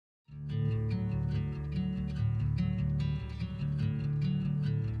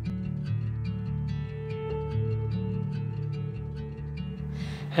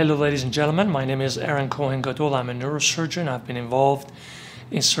Hello ladies and gentlemen, my name is Cohen-Gadol. I'm a neurosurgeon. I've been involved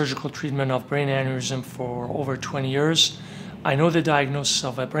in surgical treatment of brain aneurysm for over 20 years. I know the diagnosis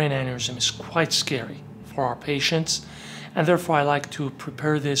of a brain aneurysm is quite scary for our patients, and therefore I like to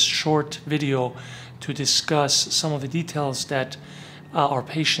prepare this short video to discuss some of the details that our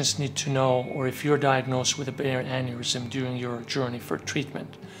patients need to know, or if you're diagnosed with a brain aneurysm during your journey for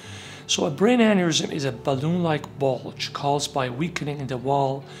treatment. So a brain aneurysm is a balloon-like bulge caused by weakening in the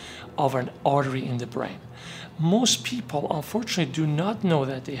wall of an artery in the brain. Most people, unfortunately, do not know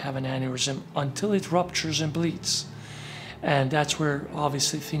that they have an aneurysm until it ruptures and bleeds. And that's where,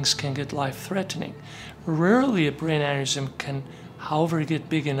 obviously, things can get life-threatening. Rarely a brain aneurysm can, however, get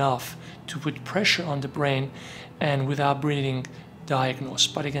big enough to put pressure on the brain and without bleeding diagnose.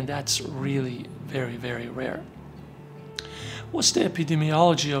 But again, that's really very, very rare. What's the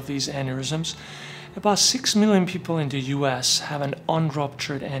epidemiology of these aneurysms? About 6 million people in the US have an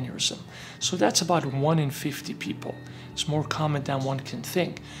unruptured aneurysm. So that's about 1 in 50 people. It's more common than one can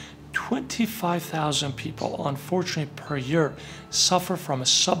think. 25,000 people, unfortunately, per year suffer from a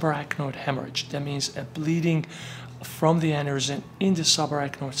subarachnoid hemorrhage. That means a bleeding from the aneurysm in the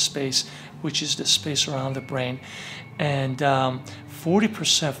subarachnoid space, which is the space around the brain. And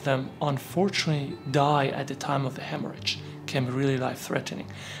 40% of them, unfortunately, die at the time of the hemorrhage. Can be really life-threatening.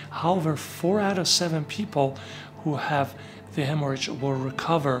 However, 4 out of 7 people who have the hemorrhage will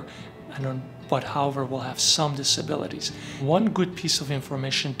recover, but however will have some disabilities. One good piece of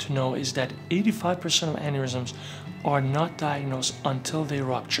information to know is that 85% of aneurysms are not diagnosed until they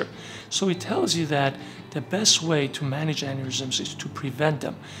rupture. So it tells you that the best way to manage aneurysms is to prevent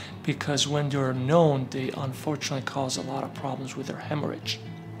them, because when they're known, they unfortunately cause a lot of problems with their hemorrhage.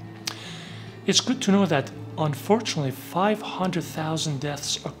 It's good to know that unfortunately 500,000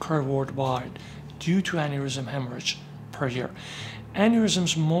 deaths occur worldwide due to aneurysm hemorrhage per year.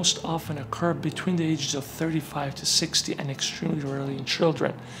 Aneurysms most often occur between the ages of 35 to 60 and extremely rarely in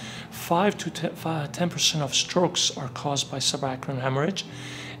children. 5 to 10% of strokes are caused by subarachnoid hemorrhage,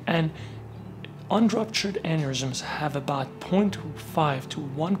 and unruptured aneurysms have about 0.5 to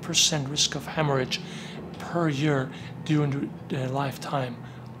 1% risk of hemorrhage per year during the lifetime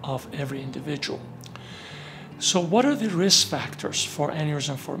of every individual. So what are the risk factors for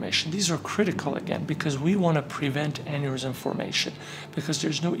aneurysm formation? These are critical, again, because we want to prevent aneurysm formation, because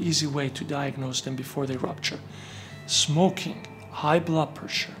there's no easy way to diagnose them before they rupture. Smoking, high blood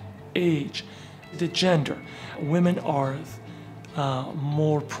pressure, age, the gender. Women are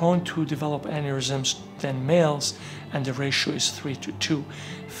more prone to develop aneurysms than males, and the ratio is 3 to 2.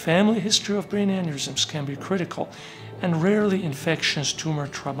 Family history of brain aneurysms can be critical, and rarely infections, tumor,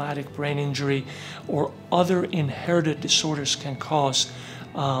 traumatic brain injury, or other inherited disorders can cause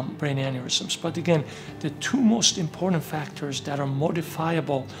brain aneurysms. But again, the two most important factors that are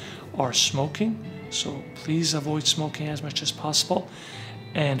modifiable are smoking, so please avoid smoking as much as possible,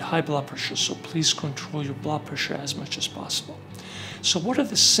 and high blood pressure, so please control your blood pressure as much as possible. So what are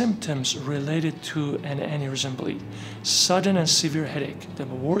the symptoms related to an aneurysm bleed? Sudden and severe headache, the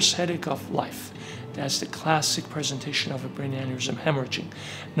worst headache of life. That's the classic presentation of a brain aneurysm hemorrhaging.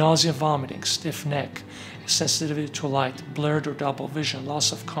 Nausea, vomiting, stiff neck, sensitivity to light, blurred or double vision,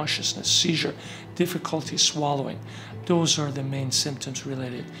 loss of consciousness, seizure, difficulty swallowing. Those are the main symptoms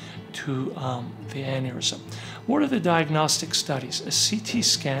related to the aneurysm. What are the diagnostic studies? A CT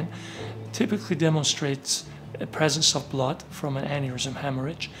scan typically demonstrates a presence of blood from an aneurysm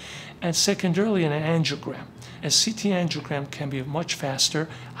hemorrhage, and secondarily an angiogram. A CT angiogram can be much faster.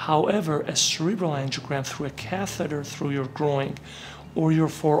 However, a cerebral angiogram through a catheter through your groin or your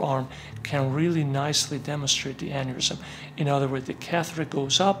forearm can really nicely demonstrate the aneurysm. In other words, the catheter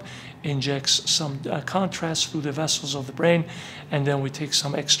goes up, injects some contrast through the vessels of the brain, and then we take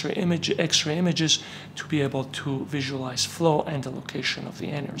some X-ray images to be able to visualize flow and the location of the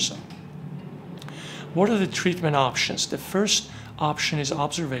aneurysm. What are the treatment options? The first option is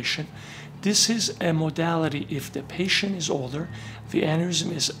observation. This is a modality if the patient is older, the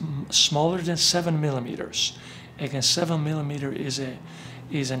aneurysm is smaller than 7 millimeters. Again, 7 millimeter is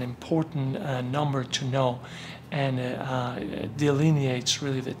an important number to know, and delineates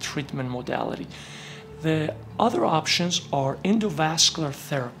really the treatment modality. The other options are endovascular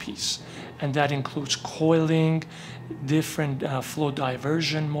therapies, and that includes coiling, different flow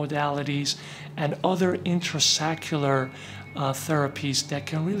diversion modalities, and other intrasaccular therapies that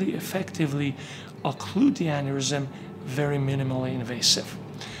can really effectively occlude the aneurysm, very minimally invasive.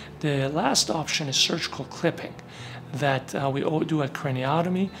 The last option is surgical clipping. that we do a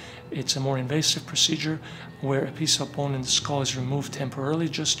craniotomy. It's a more invasive procedure where a piece of bone in the skull is removed temporarily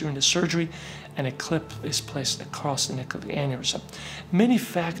just during the surgery, and a clip is placed across the neck of the aneurysm. Many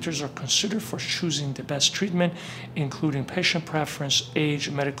factors are considered for choosing the best treatment, including patient preference, age,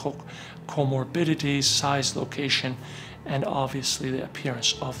 medical comorbidities, size, location, and obviously the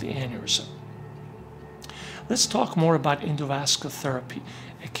appearance of the aneurysm. Let's talk more about endovascular therapy.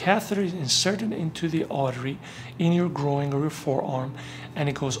 A catheter is inserted into the artery in your groin or your forearm, and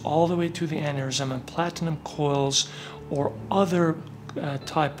it goes all the way to the aneurysm, and platinum coils or other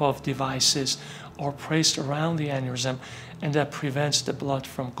type of devices are placed around the aneurysm, and that prevents the blood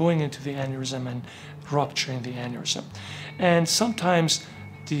from going into the aneurysm and rupturing the aneurysm. And sometimes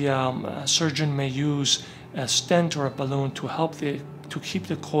the surgeon may use a stent or a balloon to help to keep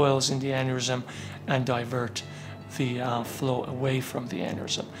the coils in the aneurysm and divert the flow away from the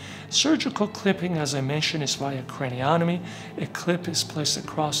aneurysm. Surgical clipping, as I mentioned, is via craniotomy. A clip is placed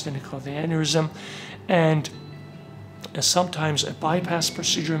across the neck of the aneurysm, and sometimes a bypass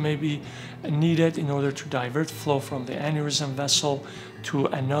procedure may be needed in order to divert flow from the aneurysm vessel to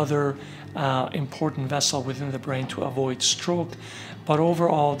another important vessel within the brain to avoid stroke. But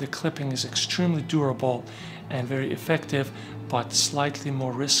overall, the clipping is extremely durable and very effective, but slightly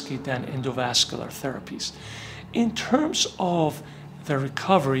more risky than endovascular therapies. In terms of the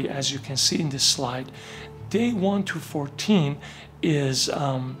recovery, as you can see in this slide, day 1 to 14 is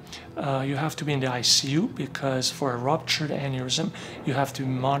you have to be in the ICU, because for a ruptured aneurysm, you have to be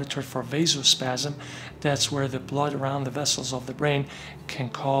monitored for vasospasm. That's where the blood around the vessels of the brain can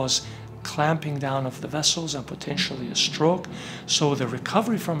cause clamping down of the vessels and potentially a stroke. So the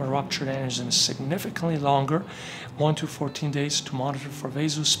recovery from a ruptured aneurysm is significantly longer, 1 to 14 days to monitor for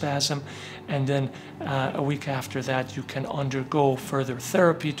vasospasm, and then a week after that you can undergo further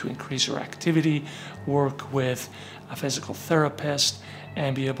therapy to increase your activity, work with a physical therapist,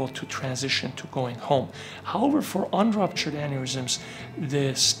 and be able to transition to going home. However, for unruptured aneurysms,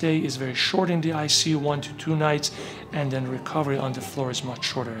 the stay is very short in the ICU, 1 to 2 nights, and then recovery on the floor is much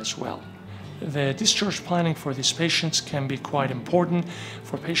shorter as well. The discharge planning for these patients can be quite important.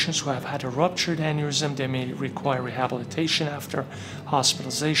 For patients who have had a ruptured aneurysm, they may require rehabilitation after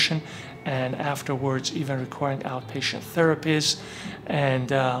hospitalization, and afterwards even requiring outpatient therapies,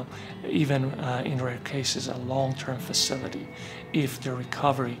 and even in rare cases a long-term facility if the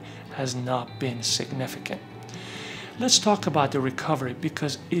recovery has not been significant. Let's talk about the recovery,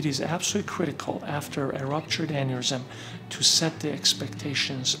 because it is absolutely critical after a ruptured aneurysm to set the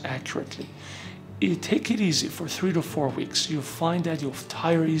expectations accurately. Take it easy for 3 to 4 weeks. You'll find that you'll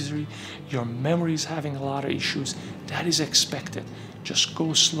tire easily, your memory is having a lot of issues. That is expected. Just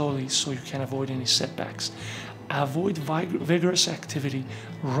go slowly so you can avoid any setbacks. Avoid vigorous activity,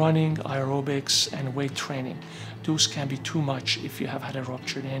 running, aerobics, and weight training. Those can be too much if you have had a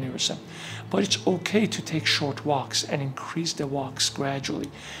ruptured aneurysm. But it's okay to take short walks and increase the walks gradually.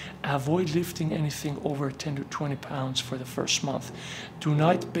 Avoid lifting anything over 10 to 20 pounds for the first month. Do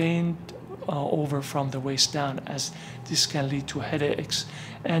not bend over from the waist down, as this can lead to headaches.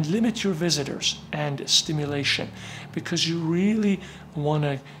 And limit your visitors and stimulation, because you really want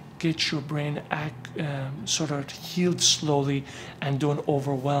to get your brain sort of healed slowly, and don't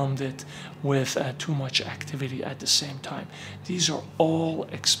overwhelm it with too much activity at the same time. These are all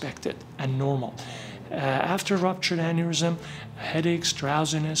expected and normal. After ruptured aneurysm, headaches,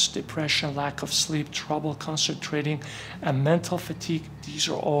 drowsiness, depression, lack of sleep, trouble concentrating, and mental fatigue, these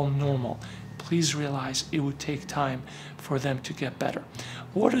are all normal. Please realize it would take time for them to get better.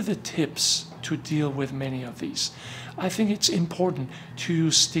 What are the tips to deal with many of these? I think it's important to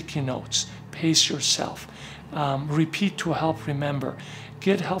use sticky notes, pace yourself, repeat to help remember,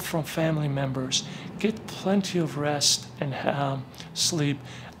 get help from family members, get plenty of rest and sleep,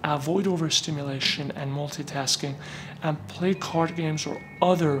 avoid overstimulation and multitasking, and play card games or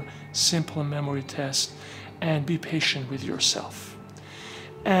other simple memory tests, and be patient with yourself.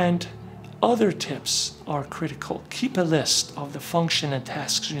 And other tips are critical. Keep a list of the function and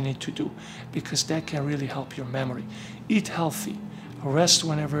tasks you need to do, because that can really help your memory. Eat healthy, rest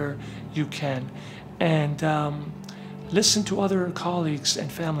whenever you can, and listen to other colleagues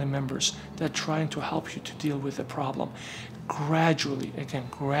and family members that are trying to help you to deal with the problem. Gradually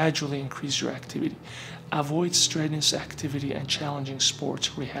increase your activity. Avoid strenuous activity and challenging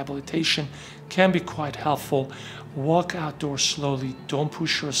sports. Rehabilitation can be quite helpful. Walk outdoors slowly. Don't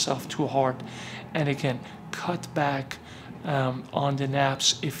push yourself too hard. And again, cut back on the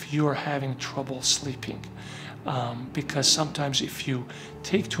naps if you're having trouble sleeping. Because sometimes if you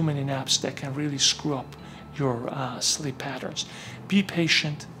take too many naps, that can really screw up your sleep patterns. Be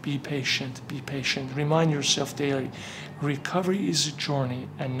patient, be patient, be patient. Remind yourself daily, recovery is a journey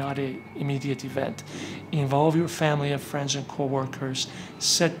and not an immediate event. Involve your family and friends and coworkers,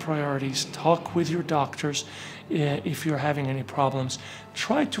 set priorities, talk with your doctors if you're having any problems.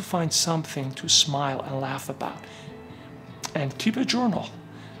 Try to find something to smile and laugh about. And keep a journal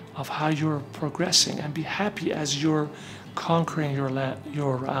of how you're progressing, and be happy as you're conquering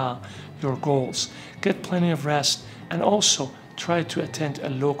your goals. Get plenty of rest, and also try to attend a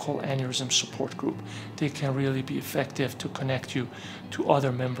local aneurysm support group. They can really be effective to connect you to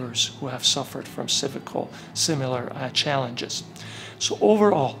other members who have suffered from similar challenges. So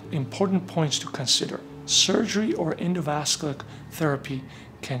overall, important points to consider. Surgery or endovascular therapy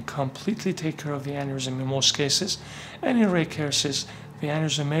can completely take care of the aneurysm in most cases, and in rare cases, the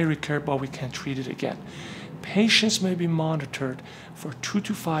aneurysm may recur, but we can treat it again. Patients may be monitored for 2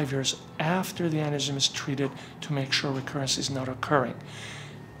 to 5 years after the aneurysm is treated to make sure recurrence is not occurring.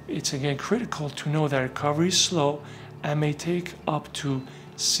 It's again critical to know that recovery is slow and may take up to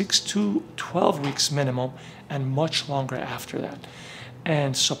 6 to 12 weeks minimum, and much longer after that.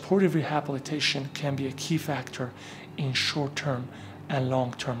 And supportive rehabilitation can be a key factor in short-term and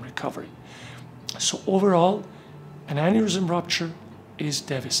long-term recovery. So overall, an aneurysm rupture is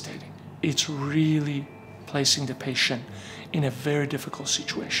devastating. It's really placing the patient in a very difficult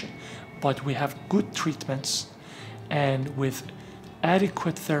situation. But we have good treatments, and with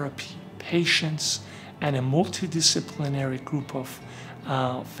adequate therapy, patients, and a multidisciplinary group of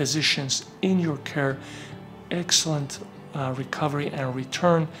physicians in your care, excellent recovery and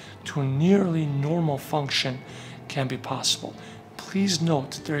return to nearly normal function can be possible. Please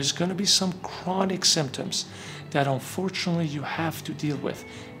note there is going to be some chronic symptoms that unfortunately you have to deal with.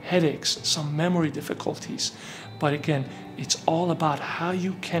 Headaches, some memory difficulties. But again, it's all about how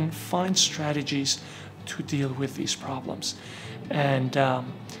you can find strategies to deal with these problems. And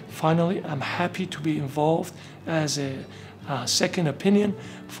finally, I'm happy to be involved as a second opinion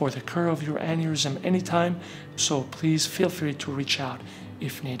for the cure of your aneurysm anytime. So please feel free to reach out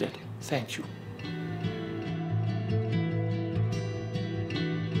if needed. Thank you.